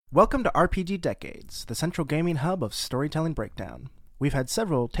Welcome to RPG Decades, the central gaming hub of Storytelling Breakdown. We've had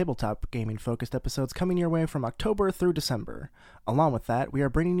several tabletop gaming-focused episodes coming your way from October through December. Along with that, we are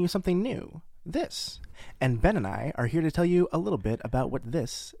bringing you something new, this. And Ben and I are here to tell you a little bit about what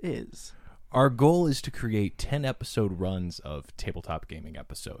this is. Our goal is to create 10-episode runs of tabletop gaming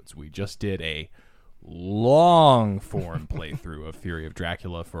episodes. We just did a long-form playthrough of Theory of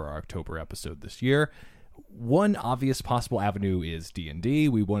Dracula for our October episode this year. One obvious possible avenue is D&D.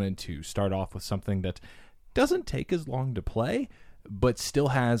 We wanted to start off with something that doesn't take as long to play, but still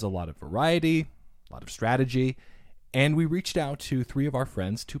has a lot of variety, a lot of strategy, and we reached out to 3 of our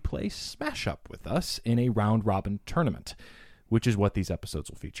friends to play Smash Up with us in a round-robin tournament, which is what these episodes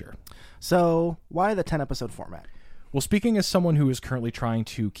will feature. So, why the 10-episode format? Well, speaking as someone who is currently trying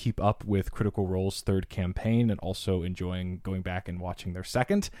to keep up with Critical Role's third campaign and also enjoying going back and watching their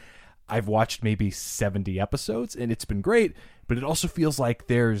second, I've watched maybe 70 episodes, and it's been great, but it also feels like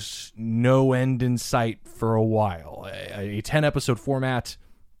there's no end in sight for a while. A 10-episode format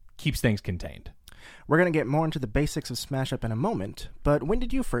keeps things contained. We're going to get more into the basics of Smash Up in a moment, but when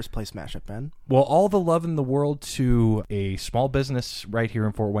did you first play Smash Up, Ben? Well, all the love in the world to a small business right here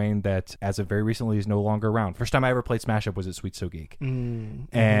in Fort Wayne that, as of very recently, is no longer around. First time I ever played Smash Up was at Sweet So Geek.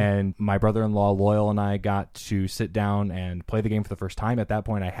 And my brother-in-law, Loyal, and I got to sit down and play the game for the first time. At that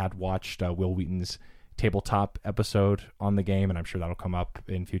point, I had watched Will Wheaton's tabletop episode on the game, and I'm sure that'll come up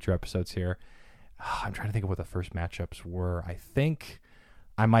in future episodes here. I'm trying to think of what the first matchups were. I think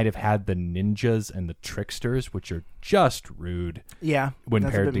I might have had the ninjas and the tricksters, which are just rude when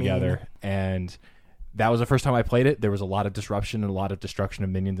paired together. And that was the first time I played it. There was a lot of disruption and a lot of destruction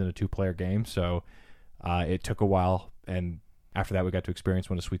of minions in a 2-player game. So it took a while. And after that, we got to experience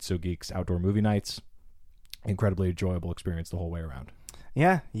one of Sweet So Geek's outdoor movie nights. Incredibly enjoyable experience the whole way around.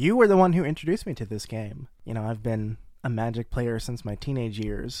 Yeah, you were the one who introduced me to this game. You know, I've been a Magic player since my teenage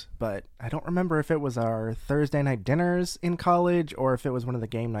years, but I don't remember if it was our Thursday night dinners in college or if it was one of the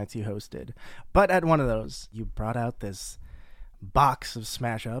game nights you hosted. But at one of those, you brought out this box of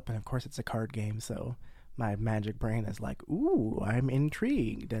Smash Up, and of course it's a card game, so my Magic brain is like, ooh, I'm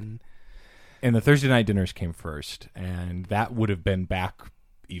intrigued. And the Thursday night dinners came first, and that would have been back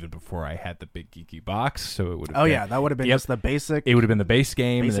even before I had the big geeky box, so it would have been, that would have been just the basic. It would have been the base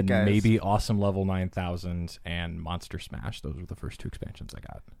game, and then guys. Maybe Awesome Level 9000 and Monster Smash. Those were the first 2 expansions I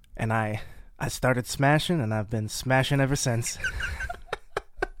got. And I started smashing, and I've been smashing ever since.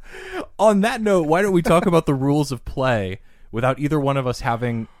 On that note, why don't we talk about the rules of play without either one of us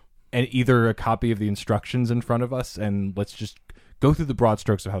having either a copy of the instructions in front of us, and let's just go through the broad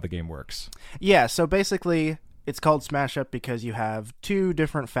strokes of how the game works. Yeah, so basically it's called Smash Up because you have 2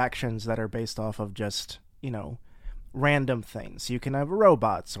 different factions that are based off of just, random things. You can have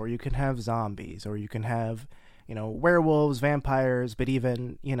robots, or you can have zombies, or you can have, werewolves, vampires, but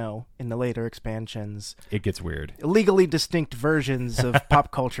even, in the later expansions, it gets weird. Legally distinct versions of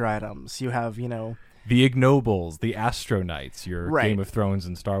pop culture items. You have, the Ignobles, the Astronauts, your right. Game of Thrones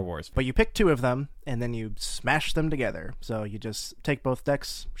and Star Wars. But you pick 2 of them, and then you smash them together. So you just take both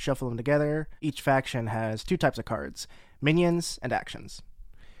decks, shuffle them together. Each faction has 2 types of cards, minions and actions.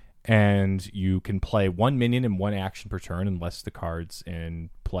 And you can play 1 minion and 1 action per turn unless the cards in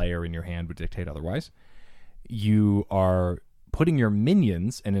play or in your hand would dictate otherwise. You are putting your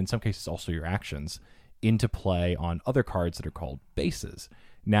minions, and in some cases also your actions, into play on other cards that are called bases.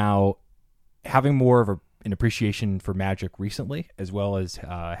 Now, having more of an appreciation for Magic recently, as well as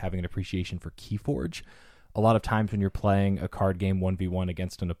having an appreciation for Keyforge, a lot of times when you're playing a card game 1v1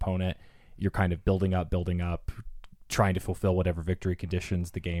 against an opponent, you're kind of building up, trying to fulfill whatever victory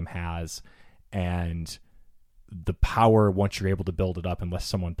conditions the game has, and the power, once you're able to build it up, unless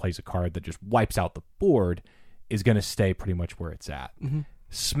someone plays a card that just wipes out the board, is going to stay pretty much where it's at. Mm-hmm.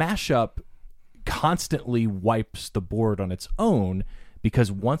 Smash Up constantly wipes the board on its own,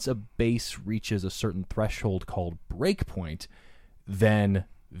 because once a base reaches a certain threshold called breakpoint, then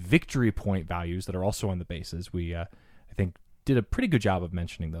victory point values that are also on the bases, we, I think, did a pretty good job of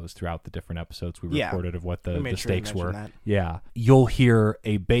mentioning those throughout the different episodes we recorded of what the stakes were. That. Yeah. You'll hear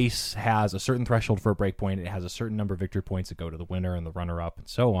a base has a certain threshold for a breakpoint. It has a certain number of victory points that go to the winner and the runner-up and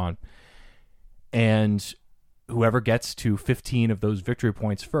so on. And whoever gets to 15 of those victory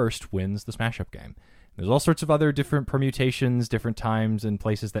points first wins the Smash Up game. There's all sorts of other different permutations, different times and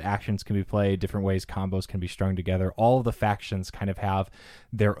places that actions can be played, different ways combos can be strung together. All of the factions kind of have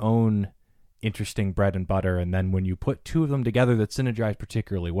their own interesting bread and butter, and then when you put 2 of them together that synergize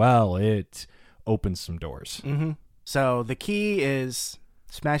particularly well, it opens some doors. Mm-hmm. So the key is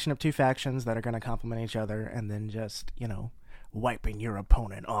smashing up 2 factions that are going to complement each other, and then just, wiping your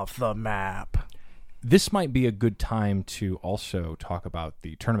opponent off the map. This might be a good time to also talk about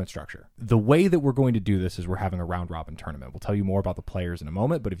the tournament structure. The way that we're going to do this is we're having a round-robin tournament. We'll tell you more about the players in a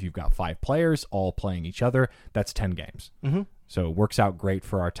moment, but if you've got 5 players all playing each other, that's 10 games. Mm-hmm. So it works out great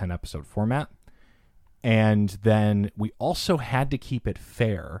for our 10-episode format. And then we also had to keep it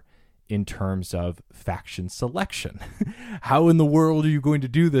fair in terms of faction selection. How in the world are you going to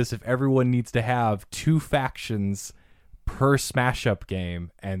do this if everyone needs to have 2 factions per Smash Up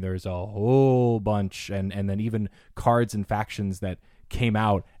game, and there's a whole bunch, and then even cards and factions that came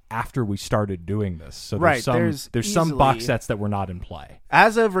out after we started doing this. So there's some box sets that were not in play.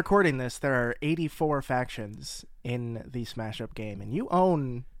 As of recording this, there are 84 factions in the Smash Up game, and you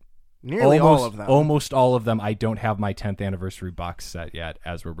own nearly all of them. Almost all of them. I don't have my 10th anniversary box set yet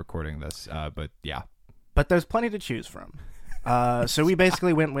as we're recording this, but yeah. But there's plenty to choose from. So we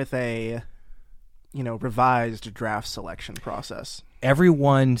basically went with a revised draft selection process.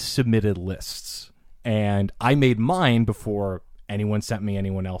 Everyone submitted lists, and I made mine before anyone sent me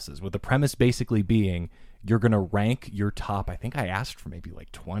anyone else's, with the premise basically being you're going to rank your top. I think I asked for maybe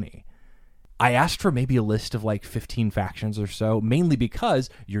like 20. I asked for maybe a list of like 15 factions or so, mainly because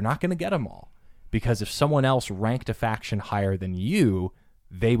you're not going to get them all. Because if someone else ranked a faction higher than you,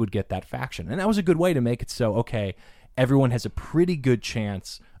 they would get that faction. And that was a good way to make it so, okay, everyone has a pretty good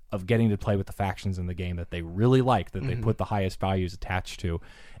chance of getting to play with the factions in the game that they really like, that they put the highest values attached to.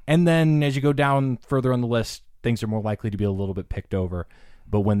 And then as you go down further on the list, things are more likely to be a little bit picked over.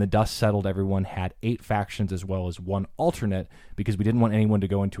 But when the dust settled, everyone had 8 factions as well as 1 alternate, because we didn't want anyone to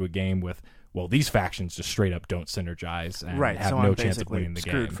go into a game with, well, these factions just straight up don't synergize and have no chance of winning the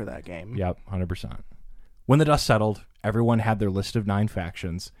game. Screwed for that game. Yep, 100%. When the dust settled, everyone had their list of 9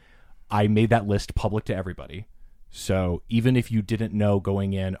 factions. I made that list public to everybody. So even if you didn't know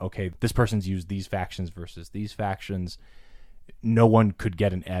going in, okay, this person's used these factions versus these factions, no one could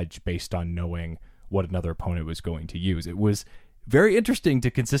get an edge based on knowing what another opponent was going to use. It was very interesting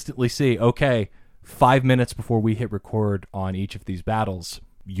to consistently see, okay, 5 minutes before we hit record on each of these battles,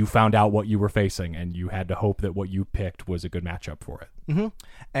 you found out what you were facing, and you had to hope that what you picked was a good matchup for it. Mm-hmm.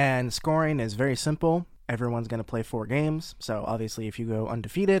 And scoring is very simple. Everyone's going to play 4 games, so obviously if you go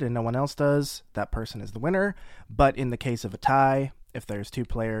undefeated and no one else does, that person is the winner. But in the case of a tie, if there's 2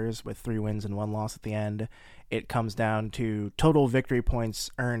 players with 3 wins and 1 loss at the end, it comes down to total victory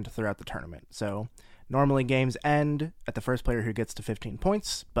points earned throughout the tournament. So normally games end at the first player who gets to 15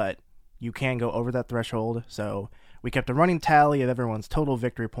 points, but you can go over that threshold, so we kept a running tally of everyone's total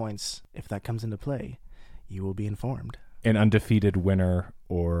victory points. If that comes into play, you will be informed. An undefeated winner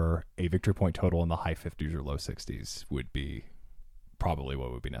or a victory point total in the high 50s or low 60s would be probably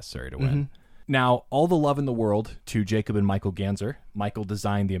what would be necessary to win. Mm-hmm. Now, all the love in the world to Jacob and Michael Ganzer. Michael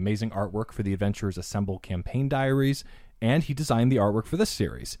designed the amazing artwork for the Adventurers Assemble campaign diaries, and he designed the artwork for this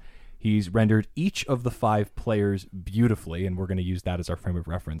series. He's rendered each of the 5 players beautifully, and we're going to use that as our frame of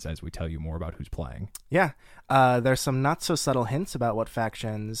reference as we tell you more about who's playing. Yeah, there's some not-so-subtle hints about what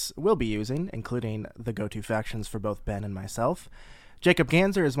factions we'll be using, including the go-to factions for both Ben and myself. Jacob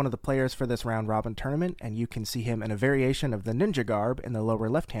Ganzer is one of the players for this round-robin tournament, and you can see him in a variation of the ninja garb in the lower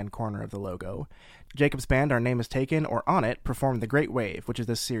left-hand corner of the logo. Jacob's band, Our Name Is Taken, or On It, performed The Great Wave, which is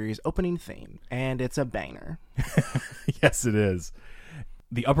this series' opening theme, and it's a banger. Yes, it is.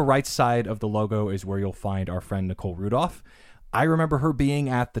 The upper right side of the logo is where you'll find our friend Nicole Rudolph. I remember her being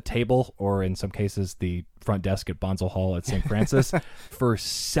at the table, or in some cases the front desk at Bonsall Hall at St. Francis, for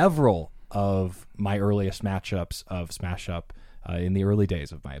several of my earliest matchups of Smash Up in the early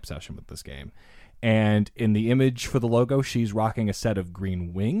days of my obsession with this game. And in the image for the logo, she's rocking a set of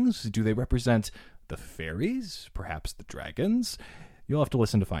green wings. Do they represent the fairies? Perhaps the dragons? You'll have to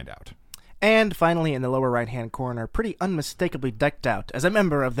listen to find out. And finally, in the lower right-hand corner, pretty unmistakably decked out as a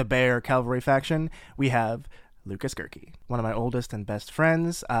member of the Bear Cavalry faction, we have Lucas Gerke, one of my oldest and best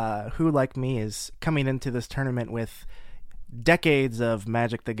friends, who, like me, is coming into this tournament with decades of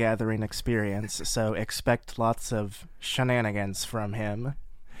Magic the Gathering experience, so expect lots of shenanigans from him.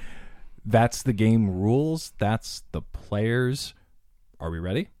 That's the game rules. That's the players. Are we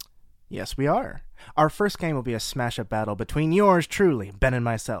ready? Yes, we are. Our first game will be a smash-up battle between yours truly, Ben and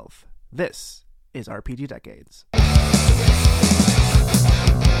myself. This is RPG Decades.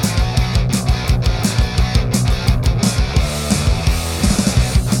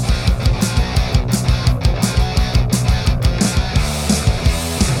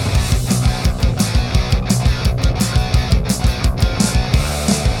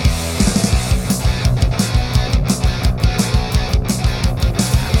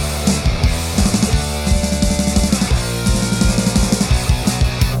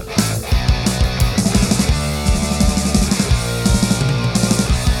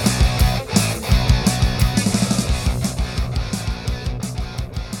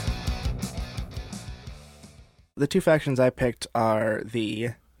 the two factions I picked are the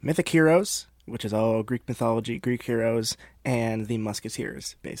Mythic Heroes, which is all Greek mythology, Greek heroes, and the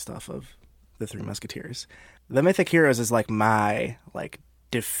Musketeers, based off of the Three Musketeers. The Mythic Heroes is like my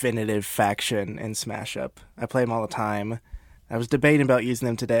definitive faction in Smash Up. I play them all the time. I was debating about using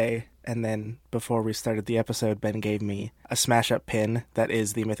them today, and then before we started the episode, Ben gave me a Smash Up pin that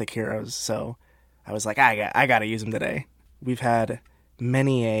is the Mythic Heroes, so I was like, I gotta use them today. We've had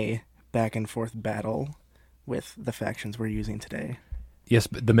many a back and forth battle with the factions we're using today. Yes,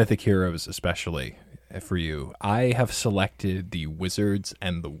 but the Mythic Heroes especially for you. I have selected the Wizards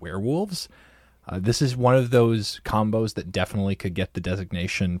and the Werewolves. This is one of those combos that definitely could get the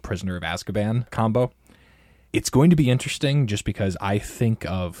designation Prisoner of Azkaban combo. It's going to be interesting just because I think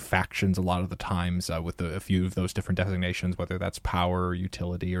of factions a lot of the times with a few of those different designations, whether that's power,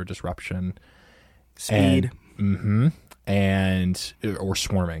 utility, or disruption. Speed. And or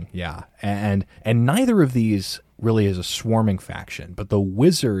swarming, yeah. And neither of these really is a swarming faction, but the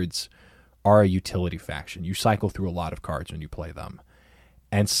Wizards are a utility faction. You cycle through a lot of cards when you play them.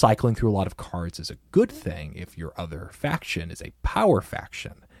 And cycling through a lot of cards is a good thing if your other faction is a power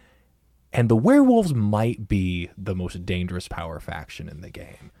faction. And the Werewolves might be the most dangerous power faction in the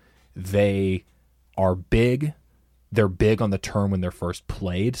game. They are big. They're big on the turn when they're first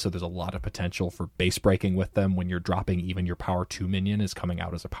played, so there's a lot of potential for base breaking with them when you're dropping even your power 2 minion is coming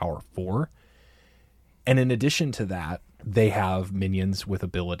out as a power 4. And in addition to that, they have minions with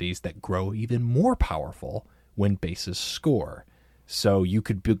abilities that grow even more powerful when bases score. So you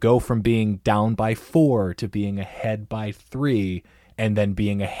could go from being down by 4 to being ahead by 3 and then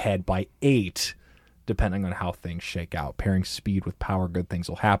being ahead by 8, depending on how things shake out. Pairing speed with power, good things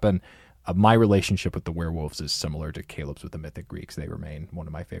will happen. My relationship with the Werewolves is similar to Caleb's with the Mythic Greeks. They remain one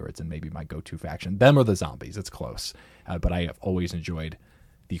of my favorites and maybe my go-to faction. Them or the Zombies, it's close. But I have always enjoyed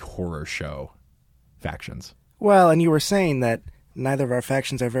the horror show factions. Well, and you were saying that neither of our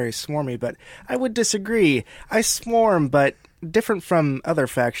factions are very swarmy, but I would disagree. I swarm, but different from other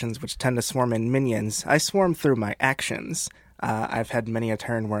factions which tend to swarm in minions, I swarm through my actions. I've had many a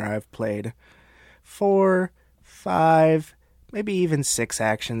turn where I've played 4, 5, maybe even 6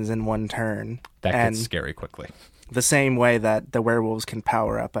 actions in one turn. That gets scary quickly. The same way that the werewolves can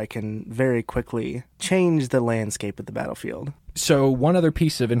power up, I can very quickly change the landscape of the battlefield. So one other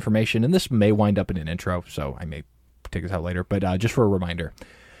piece of information, and this may wind up in an intro, so I may take this out later, but just for a reminder,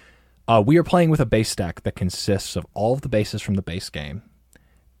 we are playing with a base deck that consists of all of the bases from the base game.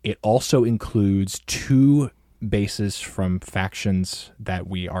 It also includes 2 bases from factions that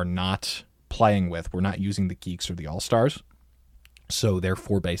we are not playing with. We're not using the Geeks or the All-Stars, so their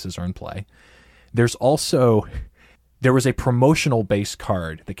 4 bases are in play. There was a promotional base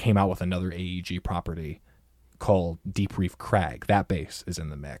card that came out with another AEG property called Deep Reef Crag. That base is in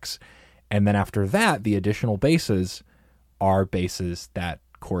the mix. And then after that, the additional bases are bases that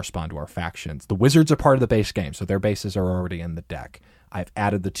correspond to our factions. The Wizards are part of the base game, so their bases are already in the deck. I've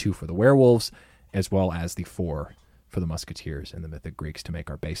added the 2 for the Werewolves, as well as the 4 for the Musketeers and the Mythic Greeks to make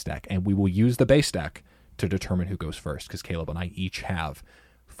our base deck. And we will use the base deck to determine who goes first, because Caleb and I each have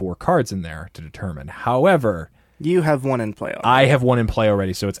 4 cards in there to determine. However, you have 1 in play already. I have 1 in play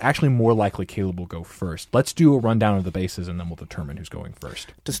already, so it's actually more likely Caleb will go first. Let's do a rundown of the bases, and then we'll determine who's going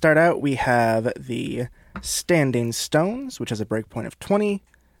first. To start out, we have the Standing Stones, which has a breakpoint of 20,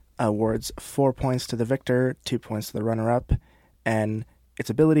 awards 4 points to the victor, 2 points to the runner-up, and its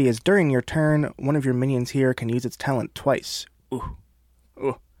ability is during your turn, one of your minions here can use its talent twice. Ooh.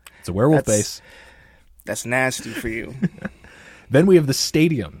 It's a werewolf base. That's nasty for you. Then we have the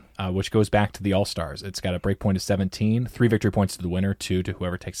Stadium, which goes back to the All-Stars. It's got a breakpoint of 17, 3 victory points to the winner, 2 to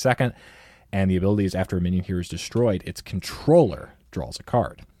whoever takes second. And the ability is after a minion here is destroyed, its controller draws a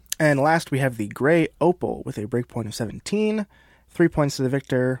card. And last we have the Gray Opal with a breakpoint of 17, 3 points to the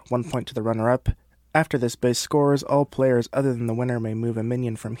victor, 1 point to the runner-up. After this base scores, all players other than the winner may move a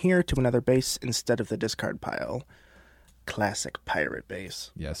minion from here to another base instead of the discard pile. Classic pirate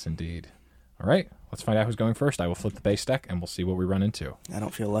base. Yes, indeed. All right, let's find out who's going first. I will flip the base deck, and we'll see what we run into. I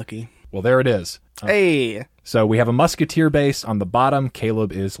don't feel lucky. Well, there it is. Hey! So we have a Musketeer base on the bottom.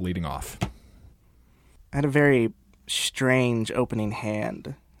 Caleb is leading off. I had a very strange opening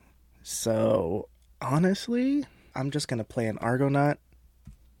hand. So, honestly, I'm just going to play an Argonaut,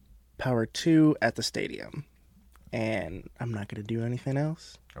 power 2 at the Stadium. And I'm not going to do anything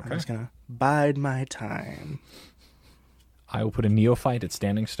else. Okay. I'm just going to bide my time. I will put a Neophyte at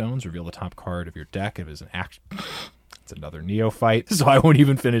Standing Stones, reveal the top card of your deck. If it is an action, it's another Neophyte, so I won't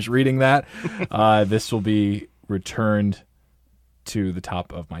even finish reading that. This will be returned to the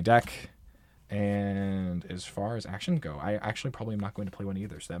top of my deck. And as far as action go, I actually probably am not going to play one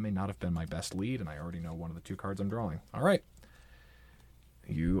either, so that may not have been my best lead, and I already know one of the 2 cards I'm drawing. All right.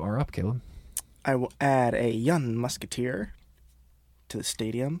 You are up, Caleb. I will add a young musketeer to the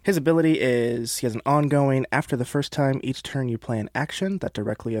stadium. His ability is he has an ongoing, after the first time each turn you play an action that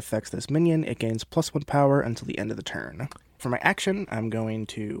directly affects this minion, it gains +1 power until the end of the turn. For my action, I'm going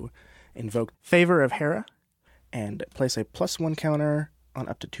to invoke Favor of Hera and place a +1 counter on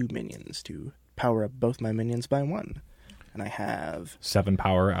up to 2 minions to power up both my minions by 1. And I have 7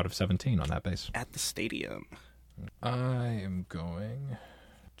 power out of 17 on that base. at the stadium. I am going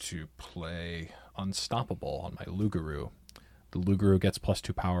to play Unstoppable on my Lugaroo. The Lugaroo gets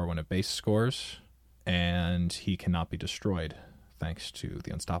 +2 power when a base scores, and he cannot be destroyed thanks to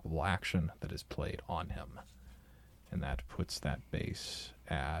the Unstoppable action that is played on him. And that puts that base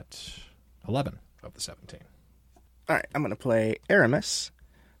at 11 of the 17. All right, I'm going to play Aramis,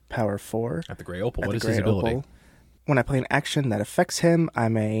 power 4. At the Grey Opal, at what the is his Grey ability? Opal. When I play an action that affects him, I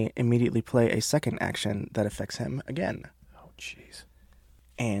may immediately play a second action that affects him again. Oh, jeez.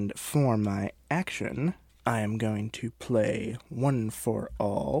 And for my action, I am going to play One for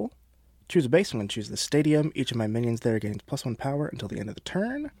All. Choose a base. I'm going to choose the stadium. Each of my minions there gains +1 power until the end of the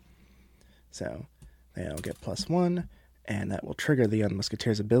turn. So they all get +1, and that will trigger the Young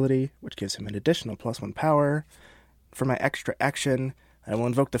Musketeer's ability, which gives him an additional +1 power. For my extra action, I will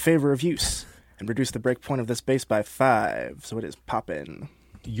invoke the Favor of Use and reduce the breakpoint of this base by 5, so it is poppin'.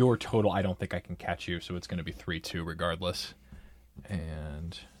 Your total, I don't think I can catch you, so it's going to be 3-2 regardless.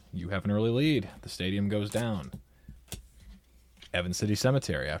 And you have an early lead. The stadium goes down. Evan City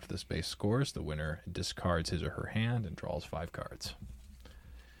Cemetery. After this base scores, the winner discards his or her hand and draws 5 cards.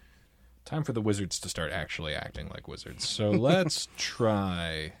 Time for the wizards to start actually acting like wizards. So let's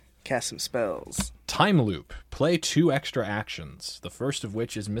try Cast some spells. Time Loop. Play 2 extra actions. The first of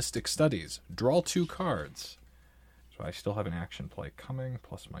which is Mystic Studies. Draw 2 cards. So I still have an action play coming,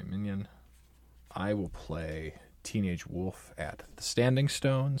 plus my minion. I will play Teenage Wolf at the Standing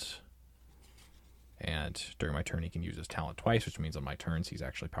Stones. And during my turn, he can use his talent twice, which means on my turns, he's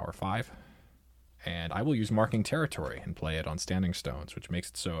actually power 5. And I will use Marking Territory and play it on Standing Stones, which makes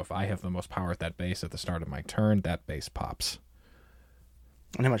it so if I have the most power at that base at the start of my turn, that base pops.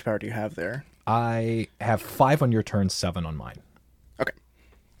 And how much power do you have there? I have 5 on your turn, 7 on mine. Okay.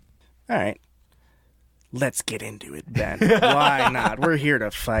 All right. Let's get into it, Ben. Why not? We're here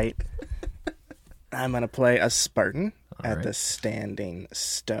to fight. I'm going to play a Spartan at the Standing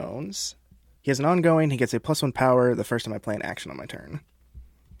Stones. He has an ongoing. He gets a +1 power the first time I play an action on my turn.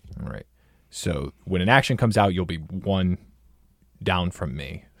 All right. So when an action comes out, you'll be 1 down from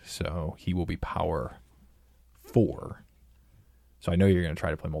me. So he will be power 4. So I know you're going to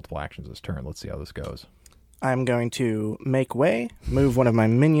try to play multiple actions this turn. Let's see how this goes. I'm going to make way, move one of my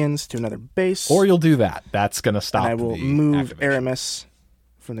minions to another base. Or you'll do that. That's going to stop and I will the move activation. Aramis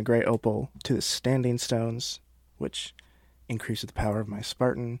from the Grey Opal to the Standing Stones, which increases the power of my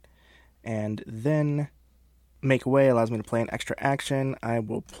Spartan. And then make way allows me to play an extra action. I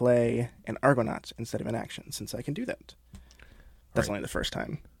will play an Argonaut instead of an action, since I can do that. That's only the first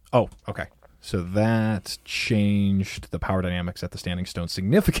time. Oh, okay. So that changed the power dynamics at the Standing Stone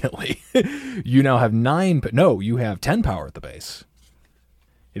significantly. You now have 9, but no, you have 10 power at the base.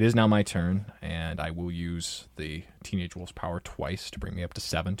 It is now my turn, and I will use the Teenage Wolf's power twice to bring me up to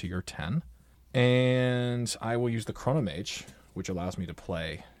 7 to your 10. And I will use the Chronomage, which allows me to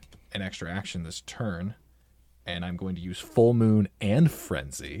play an extra action this turn. And I'm going to use Full Moon and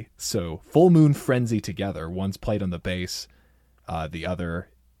Frenzy. So Full Moon, Frenzy together. One's played on the base. The other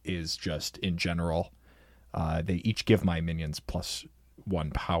is just in general. They each give my minions +1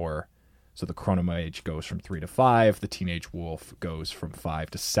 power. So the Chronomage goes from 3 to 5. The Teenage Wolf goes from 5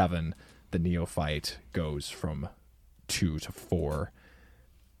 to 7. The Neophyte goes from 2 to 4.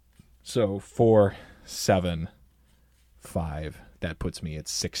 So 4, 7, 5. That puts me at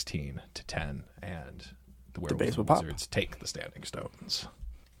 16 to 10. And the Werewolves and Wizards take the Standing Stones.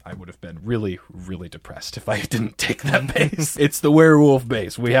 I would have been really, really depressed if I didn't take that base. It's the werewolf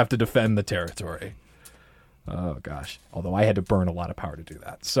base. We have to defend the territory. Oh, gosh. Although I had to burn a lot of power to do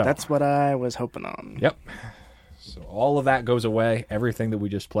that. So That's what I was hoping on. Yep. So all of that goes away. Everything that we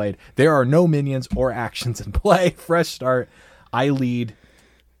just played. There are no minions or actions in play. Fresh start. I lead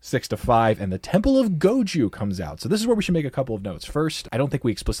 6-5, and the Temple of Goju comes out. So this is where we should make a couple of notes. First, I don't think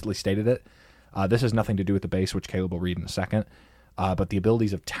we explicitly stated it. This has nothing to do with the base, which Caleb will read in a second. But the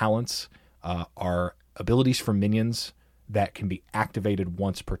abilities of talents are abilities for minions that can be activated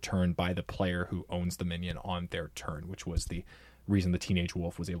once per turn by the player who owns the minion on their turn, which was the reason the Teenage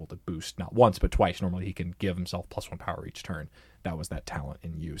Wolf was able to boost not once but twice. Normally he can give himself +1 power each turn. That was that talent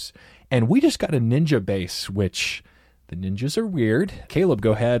in use. And we just got a ninja base, which the ninjas are weird. Caleb,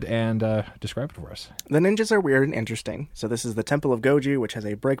 go ahead and describe it for us. The ninjas are weird and interesting. So this is the Temple of Goju, which has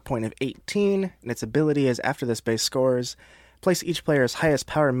a breakpoint of 18, and its ability is after this base scores, place each player's highest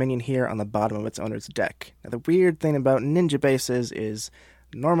power minion here on the bottom of its owner's deck. Now the weird thing about ninja bases is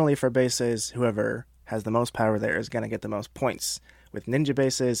normally for bases, whoever has the most power there is going to get the most points. With ninja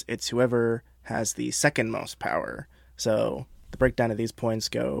bases, it's whoever has the second most power. So the breakdown of these points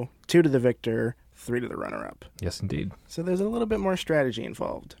go 2 to the victor, 3 to the runner-up. Yes, indeed. So there's a little bit more strategy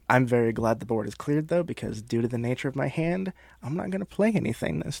involved. I'm very glad the board is cleared, though, because due to the nature of my hand, I'm not going to play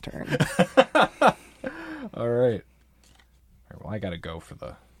anything this turn. All right. Well, I got to go for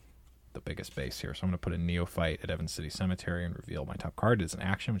the biggest base here. So I'm going to put a Neophyte at Evans City Cemetery and reveal my top card. It's an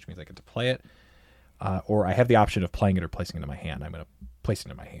action, which means I get to play it. Or I have the option of playing it or placing it into my hand. I'm going to place it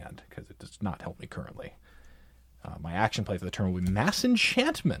into my hand because it does not help me currently. My action play for the turn will be Mass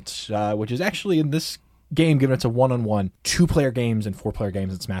Enchantment, which is actually in this game, given it's a 1-on-1, 2-player games and 4-player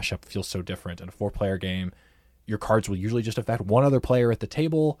games in Smash Up feels so different. In a 4-player game, your cards will usually just affect one other player at the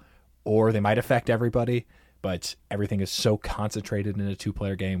table, or they might affect everybody, but everything is so concentrated in a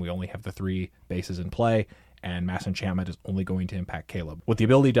 2-player game. We only have the 3 bases in play, and Mass Enchantment is only going to impact Caleb. What the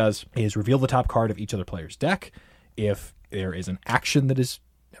ability does is reveal the top card of each other player's deck. If there is an action that is...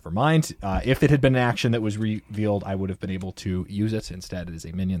 Never mind. If it had been an action that was revealed, I would have been able to use it. Instead, it is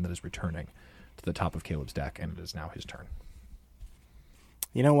a minion that is returning to the top of Caleb's deck, and it is now his turn.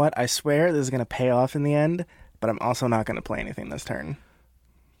 You know what? I swear this is going to pay off in the end, but I'm also not going to play anything this turn.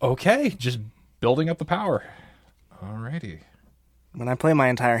 Okay, just building up the power. Alrighty. When I play my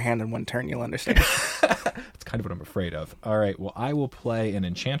entire hand in one turn, you'll understand. That's kind of what I'm afraid of. All right, well, I will play an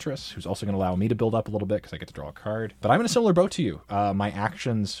Enchantress, who's also going to allow me to build up a little bit because I get to draw a card. But I'm in a similar boat to you. My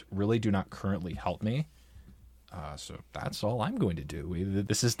actions really do not currently help me. So that's all I'm going to do.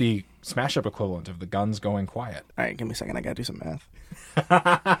 This is the Smash Up equivalent of the guns going quiet. All right, give me a second. I got to do some math.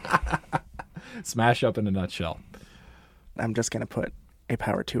 Smash Up in a nutshell. I'm just going to put a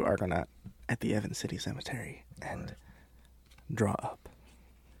Power 2 Argonaut at the Evans City Cemetery and draw up.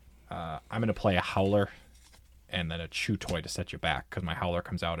 I'm going to play a Howler and then a Chew Toy to set you back because my Howler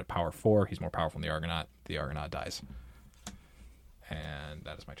comes out at Power 4. He's more powerful than the Argonaut. The Argonaut dies. And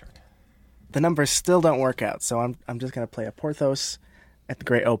that is my turn. The numbers still don't work out, so I'm just going to play a Porthos at the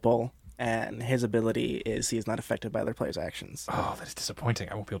Great Opal, and his ability is he is not affected by other players' actions. Oh, that is disappointing.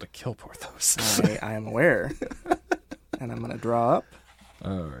 I won't be able to kill Porthos. I am aware. And I'm going to draw up.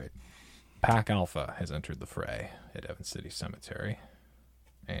 All right. Pack Alpha has entered the fray at Evans City Cemetery.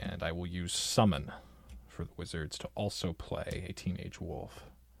 And I will use Summon for the Wizards to also play a Teenage Wolf,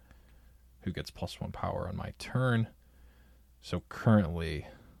 who gets +1 power on my turn. So currently,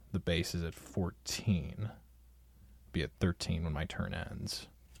 the base is at 14. Be at 13 when my turn ends.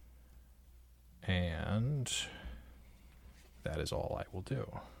 And that is all I will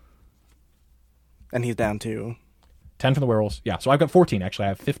do. And he's down to 10 from the werewolves. Yeah, so I've got 14. Actually, I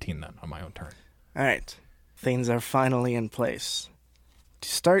have 15 then on my own turn. All right. Things are finally in place. To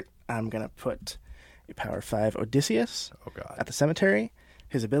start, I'm going to put a Power 5 Odysseus at the cemetery.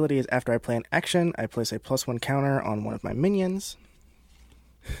 His ability is after I play an action, I place a +1 counter on one of my minions.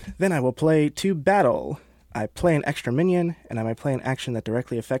 Then I will play to battle. I play an extra minion, and I might play an action that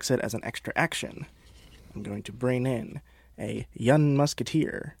directly affects it as an extra action. I'm going to bring in a Young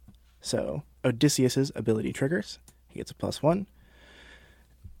Musketeer. So, Odysseus's ability triggers. He gets a +1.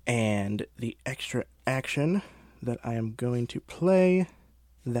 And the extra action that I am going to play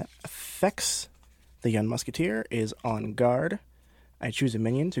that affects the Young Musketeer is on guard. I choose a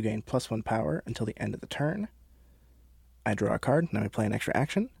minion to gain +1 power until the end of the turn. I draw a card, and I play an extra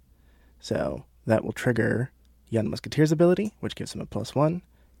action. So that will trigger Young Musketeer's ability, which gives him a +1,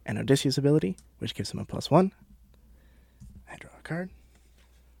 and Odysseus' ability, which gives him a +1. I draw a card.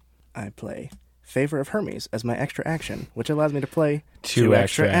 I play Favor of Hermes as my extra action, which allows me to play 2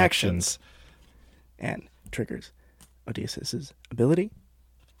 extra actions. And triggers Odysseus' ability.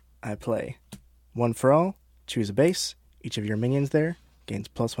 I play One for All, choose a base. Each of your minions there gains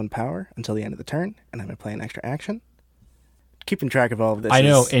 +1 power until the end of the turn, and I'm going to play an extra action. Keeping track of all of this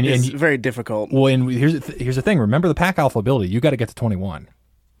is very difficult. Well, and here's the thing. Remember the Pack Alpha ability. You got to get to 21.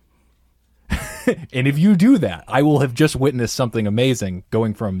 And if you do that, I will have just witnessed something amazing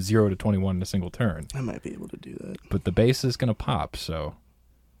going from 0 to 21 in a single turn. I might be able to do that. But the base is going to pop, so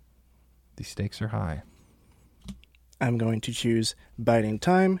the stakes are high. I'm going to choose Biding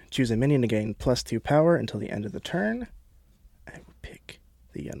Time, choose a minion to gain +2 power until the end of the turn. I will pick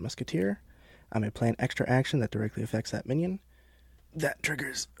the Young Musketeer. I may play an extra action that directly affects that minion. That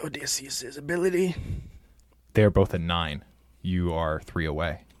triggers Odysseus' ability. They're both at 9. You are 3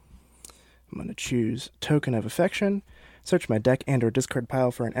 away. I'm going to choose Token of Affection. Search my deck and or discard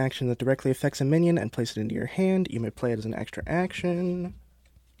pile for an action that directly affects a minion and place it into your hand. You may play it as an extra action.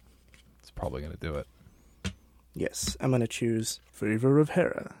 It's probably going to do it. Yes, I'm going to choose Favor of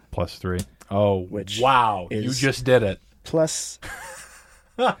Hera. +3. Oh, Which wow. You is- just did it. Plus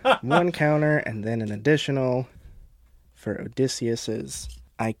 1 counter and then an additional for Odysseus's.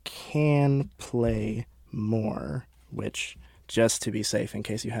 I can play more, which, just to be safe in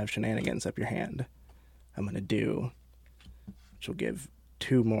case you have shenanigans up your hand, I'm going to do, which will give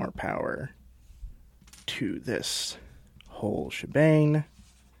 2 more power to this whole shebang.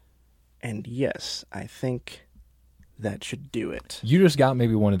 And yes, I think that should do it. You just got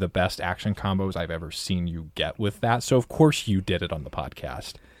maybe one of the best action combos I've ever seen you get with that. So, of course, you did it on the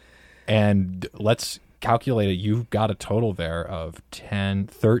podcast. And let's calculate it. You've got a total there of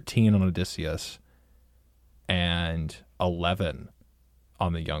 13 on Odysseus and 11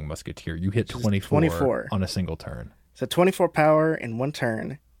 on the Young Musketeer. You hit 24 on a single turn. So 24 power in 1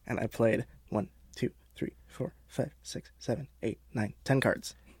 turn, and I played 1, 2, 3, 4, 5, 6, 7, 8, 9, 10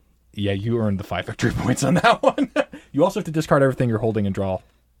 cards. Yeah, you earned the 5 victory points on that one. You also have to discard everything you're holding and draw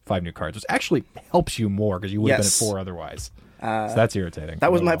 5 new cards, which actually helps you more because you would have Yes. been at 4 otherwise. So that's irritating.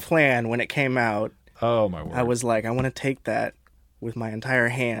 That was Oh, my well. plan when it came out. Oh, my word. I was like, I want to take that with my entire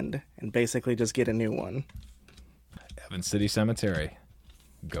hand and basically just get a new one. Evans City Cemetery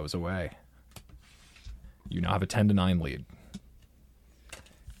goes away. You now have a 10-9 lead.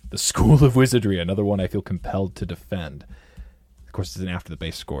 The School of Wizardry, another one I feel compelled to defend. Of course, it's an after the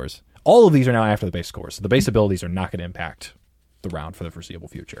base scores. All of these are now after the base scores, so the base abilities are not going to impact the round for the foreseeable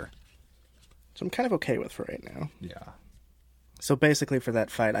future. So I'm kind of okay with for right now. Yeah. So basically for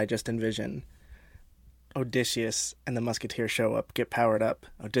that fight, I just envision Odysseus and the Musketeer show up, get powered up.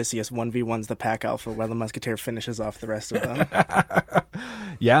 Odysseus 1v1s the pack alpha while the Musketeer finishes off the rest of them.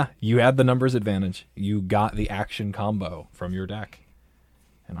 Yeah, you had the numbers advantage. You got the action combo from your deck.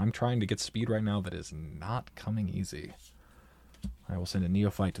 And I'm trying to get speed right now that is not coming easy. I will send a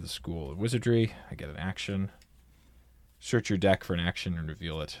Neophyte to the School of Wizardry. I get an action. Search your deck for an action and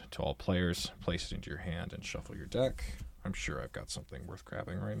reveal it to all players. Place it into your hand and shuffle your deck. I'm sure I've got something worth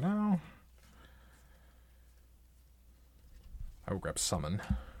grabbing right now. I will grab Summon.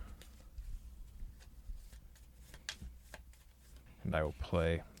 And I will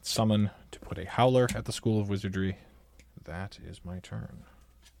play Summon to put a Howler at the School of Wizardry. That is my turn.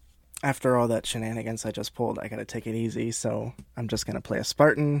 After all that shenanigans I just pulled, I gotta take it easy, so I'm just gonna play a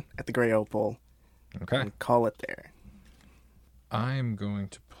Spartan at the Grey Opal Okay. and call it there. I'm going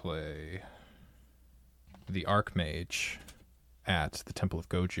to play the Archmage at the Temple of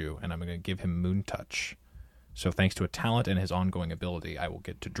Goju, and I'm going to give him Moon Touch. So thanks to a talent and his ongoing ability, I will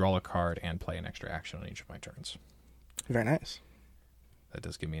get to draw a card and play an extra action on each of my turns. Very nice. That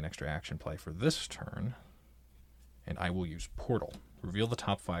does give me an extra action play for this turn, and I will use Portal. Reveal the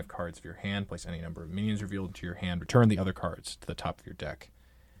top 5 cards of your hand, place any number of minions revealed into your hand, return the other cards to the top of your deck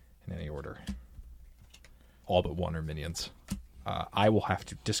in any order. All but 1 are minions. I will have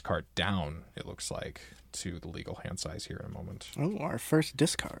to discard down, it looks like, to the legal hand size here in a moment, Oh, our first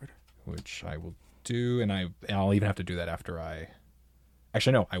discard. which I will do, and I'll even have to do that after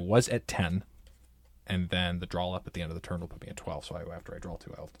Actually, no, I was at 10, and then the draw up at the end of the turn will put me at 12, so after I draw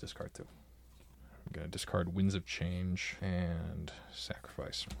 2, I'll have to discard 2. I'm going to discard Winds of Change and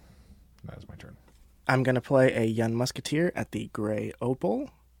Sacrifice. That is my turn. I'm gonna play a Young Musketeer at the Grey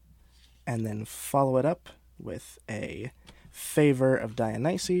Opal, and then follow it up with a Favor of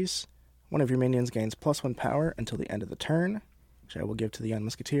Dionysus. One of your minions gains +1 power until the end of the turn, which I will give to the Young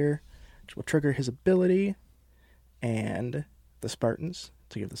Musketeer, which will trigger his ability, and the Spartans,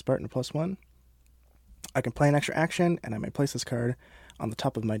 to give the Spartan +1. I can play an extra action, and I may place this card on the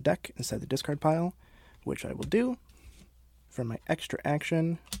top of my deck inside the discard pile, which I will do. For my extra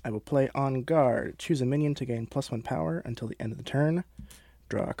action, I will play On Guard. Choose a minion to gain +1 power until the end of the turn.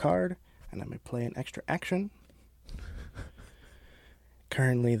 Draw a card, and I may play an extra action.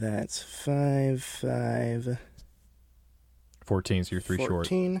 Currently, that's 5, 5, 14, so you're 3 short.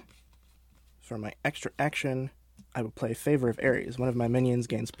 14. For my extra action, I will play Favor of Ares. One of my minions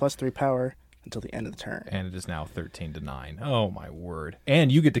gains +3 power until the end of the turn. And it is now 13-9. Oh, my word.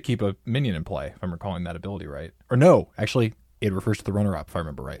 And you get to keep a minion in play, if I'm recalling that ability right. Or no, actually, it refers to the runner-up, if I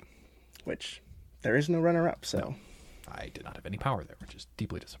remember right. Which, there is no runner-up, so... No. I did not have any power there, which is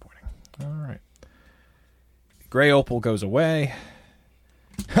deeply disappointing. All right. Grey Opal goes away.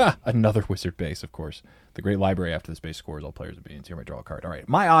 Ha! Another wizard base, of course. The Great Library after this base scores all players' opinions. Here, I draw a card. All right.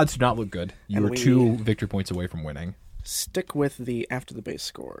 My odds do not look good. You And are we- 2 victory points away from winning. stick with the after the base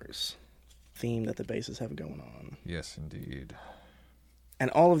scores theme that the bases have going on. Yes, indeed. And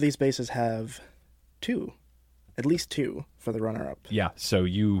all of these bases have at least two for the runner-up. Yeah, so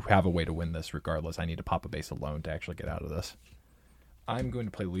you have a way to win this regardless. I need to pop a base alone to actually get out of this. I'm going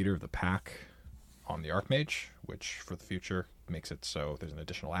to play Leader of the Pack on the Archmage, which for the future makes it so there's an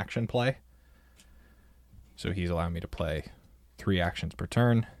additional action play. So he's allowing me to play 3 actions per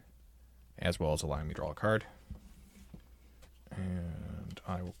turn, as well as allowing me to draw a card. And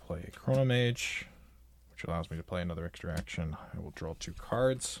I will play Chronomage, which allows me to play another extra action. I will draw 2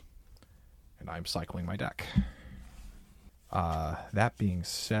 cards, and I'm cycling my deck. That being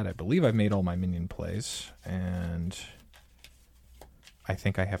said, I believe I've made all my minion plays, and I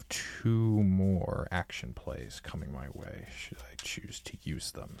think I have 2 more action plays coming my way, should I choose to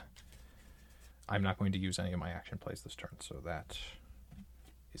use them. I'm not going to use any of my action plays this turn, so that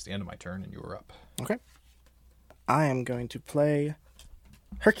is the end of my turn, and you are up. Okay. I am going to play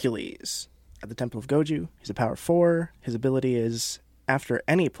Hercules at the Temple of Goju. He's a power 4. His ability is, after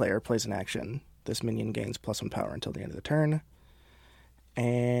any player plays an action, this minion gains +1 power until the end of the turn.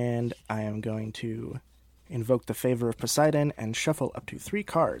 And I am going to invoke the Favor of Poseidon and shuffle up to 3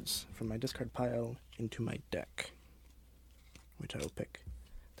 cards from my discard pile into my deck, which I will pick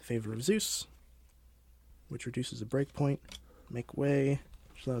the Favor of Zeus, which reduces a breakpoint, make way,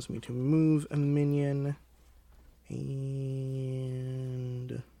 which allows me to move a minion, and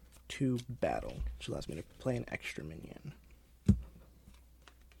to battle, which allows me to play an extra minion.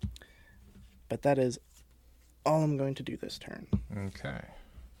 But that is all I'm going to do this turn. Okay.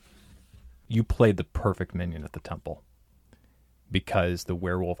 You played the perfect minion at the temple because the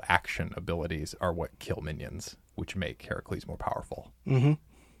werewolf action abilities are what kill minions, which make Heracles more powerful. Mm-hmm.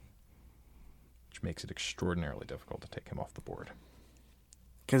 Which makes it extraordinarily difficult to take him off the board.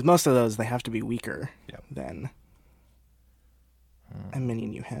 Because most of those, they have to be weaker Yep. than a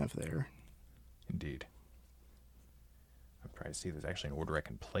minion you have there. Indeed. I'm trying to see if there's actually an order I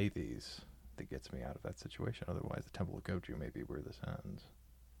can play these that gets me out of that situation. Otherwise, the Temple of Goju may be where this ends.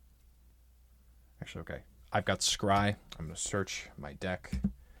 Actually, okay. I've got Scry. I'm going to search my deck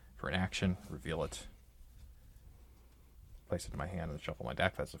for an action, reveal it, place it in my hand, and shuffle my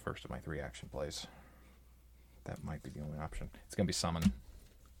deck. That's the first of my 3 action plays. That might be the only option. It's going to be summon.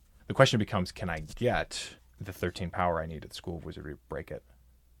 The question becomes, can I get the 13 power I need at the School of Wizardry to break it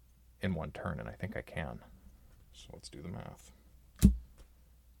in 1 turn? And I think I can. So let's do the math.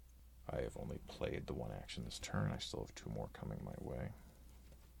 I have only played the 1 action this turn. I still have 2 more coming my way.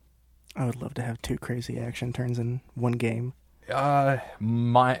 I would love to have 2 crazy action turns in 1 game.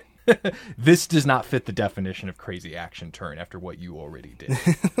 This does not fit the definition of crazy action turn after what you already did.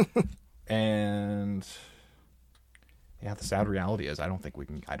 And yeah, the sad reality is I don't think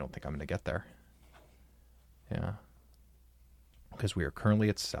I'm going to get there. Yeah. Because we are currently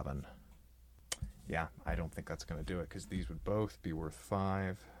at 7. Yeah, I don't think that's going to do it because these would both be worth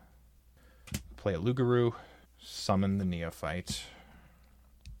 5. Play a Lugaru, summon the Neophyte,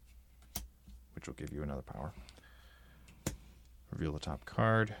 which will give you another power. Reveal the top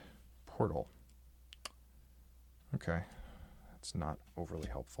card. Portal. Okay. That's not overly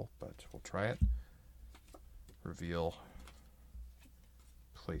helpful, but we'll try it. Reveal.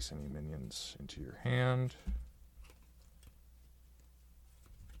 Place any minions into your hand.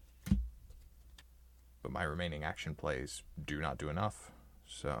 But my remaining action plays do not do enough,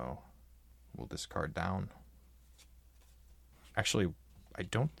 so we'll discard down. Actually, I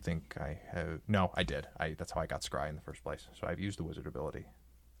don't think I have... No, I did. That's how I got Scry in the first place. So I've used the wizard ability.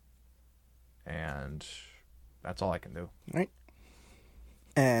 And that's all I can do. Right.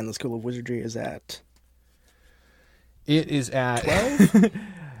 And the School of Wizardry is at... It is at... 12?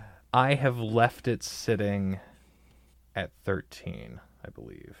 I have left it sitting at 13, I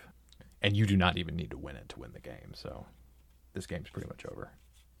believe. And you do not even need to win it to win the game, so this game's pretty much over.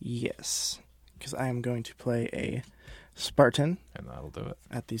 Yes. Because I am going to play a Spartan. And that'll do it.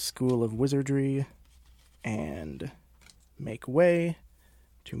 At the School of Wizardry and make way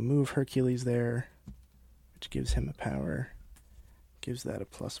to move Hercules there, which gives him a power, gives that a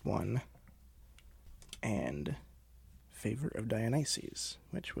 +1, and Favor of Dionysus,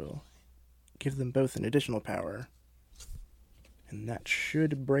 which will give them both an additional power, and that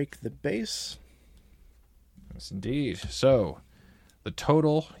should break the base. Yes, indeed. So the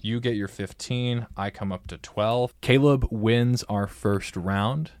total, you get your 15, I come up to 12. Caleb wins our first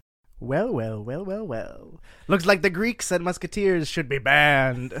round. Well. Looks like the Greeks and Musketeers should be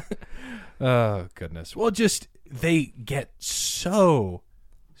banned. Oh, goodness. Well, just, they get so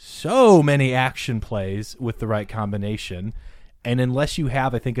many action plays with the right combination. And unless you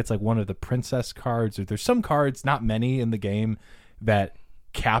have, I think it's like one of the princess cards, or there's some cards, not many in the game, that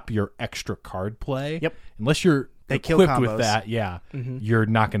cap your extra card play. Yep. Unless you're They kill equipped with combos. that, you're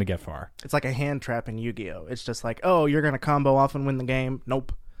not going to get far. It's like a hand trap in Yu-Gi-Oh! It's just like, oh, you're going to combo off and win the game.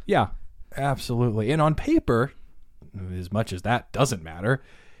 Nope. Yeah, absolutely. And on paper, as much as that doesn't matter,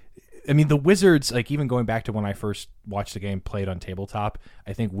 I mean, the Wizards, like even going back to when I first watched the game played on tabletop,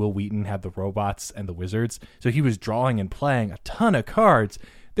 I think Will Wheaton had the robots and the Wizards. So he was drawing and playing a ton of cards.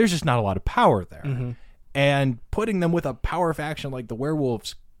 There's just not a lot of power there. And putting them with a power faction like the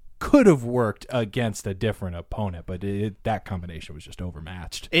Werewolves could have worked against a different opponent, but that combination was just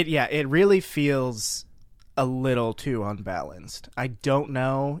overmatched. It really feels a little too unbalanced. I don't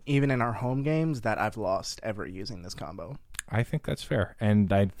know, even in our home games, that I've lost ever using this combo. I think that's fair.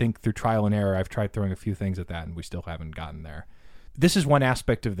 And I think through trial and error, I've tried throwing a few things at that, and we still haven't gotten there. This is one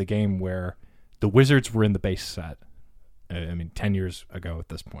aspect of the game where the Wizards were in the base set. 10 years ago at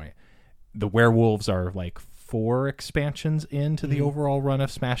this point. The Werewolves are like 4 expansions into the overall run of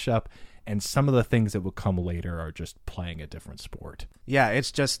Smash Up, and some of the things that will come later are just playing a different sport. Yeah,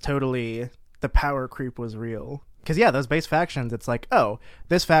 it's just totally... The power creep was real. Because, yeah, those base factions, it's like, oh,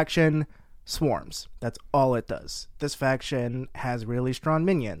 this faction swarms. That's all it does. This faction has really strong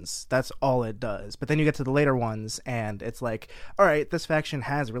minions. That's all it does. But then you get to the later ones, and it's like, all right, this faction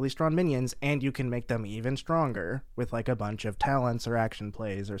has really strong minions, and you can make them even stronger with like a bunch of talents or action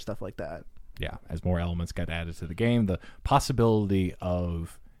plays or stuff like that. Yeah, as more elements got added to the game, the possibility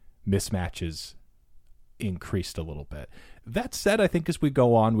of mismatches increased a little bit. That said, I think as we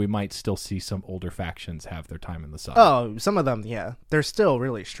go on, we might still see some older factions have their time in the sun. Oh, some of them, yeah. They're still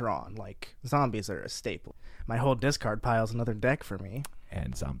really strong. Like, zombies are a staple. My whole discard pile's another deck for me.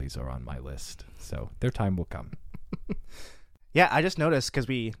 And zombies are on my list, so their time will come. Yeah, I just noticed, because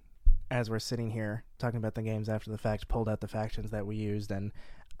we, as we're sitting here talking about the games after the fact, pulled out the factions that we used, and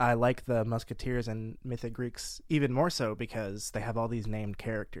I like the Musketeers and Mythic Greeks even more so because they have all these named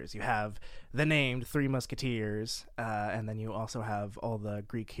characters. You have the named 3 Musketeers, and then you also have all the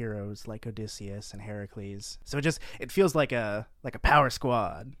Greek heroes like Odysseus and Heracles. So it feels like a power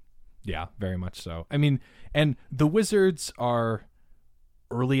squad. Yeah, very much so. I mean, and the Wizards are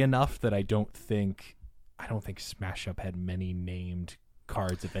early enough that I don't think Smash Up had many named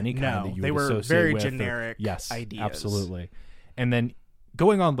cards of any kind that you they would were associate very with. generic Yes, ideas. absolutely. And then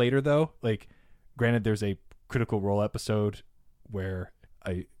going on later, though, like, granted, there's a Critical Role episode where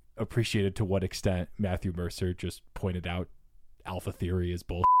I appreciated to what extent Matthew Mercer just pointed out alpha theory is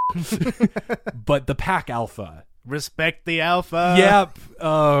bull. But the pack alpha. Respect the alpha.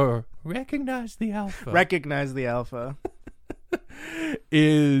 Yep. Recognize the alpha. Recognize the alpha.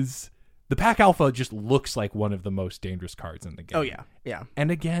 Is the pack alpha just looks like one of the most dangerous cards in the game. Oh, yeah. Yeah.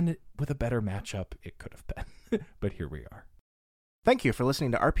 And again, with a better matchup, it could have been. But here we are. Thank you for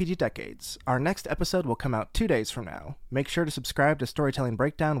listening to RPG Decades. Our next episode will come out 2 days from now. Make sure to subscribe to Storytelling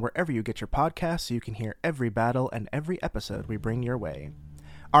Breakdown wherever you get your podcasts so you can hear every battle and every episode we bring your way.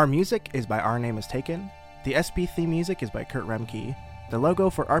 Our music is by Our Name Is Taken. The SP theme music is by Kurt Remke. The logo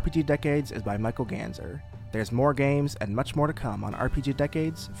for RPG Decades is by Michael Ganzer. There's more games and much more to come on RPG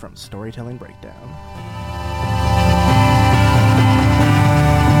Decades from Storytelling Breakdown.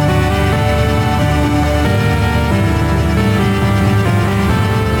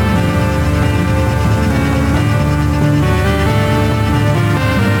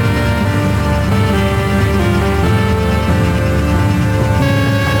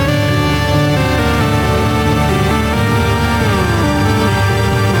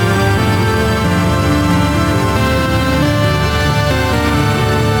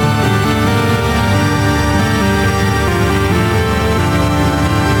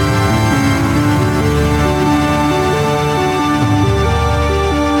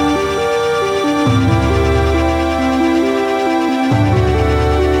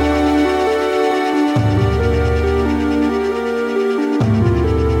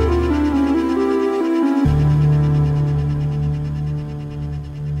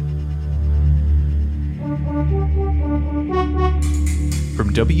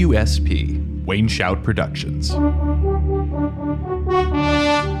 From WSP, Wayne Shout Productions.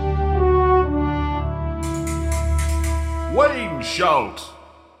 Wayne Shout!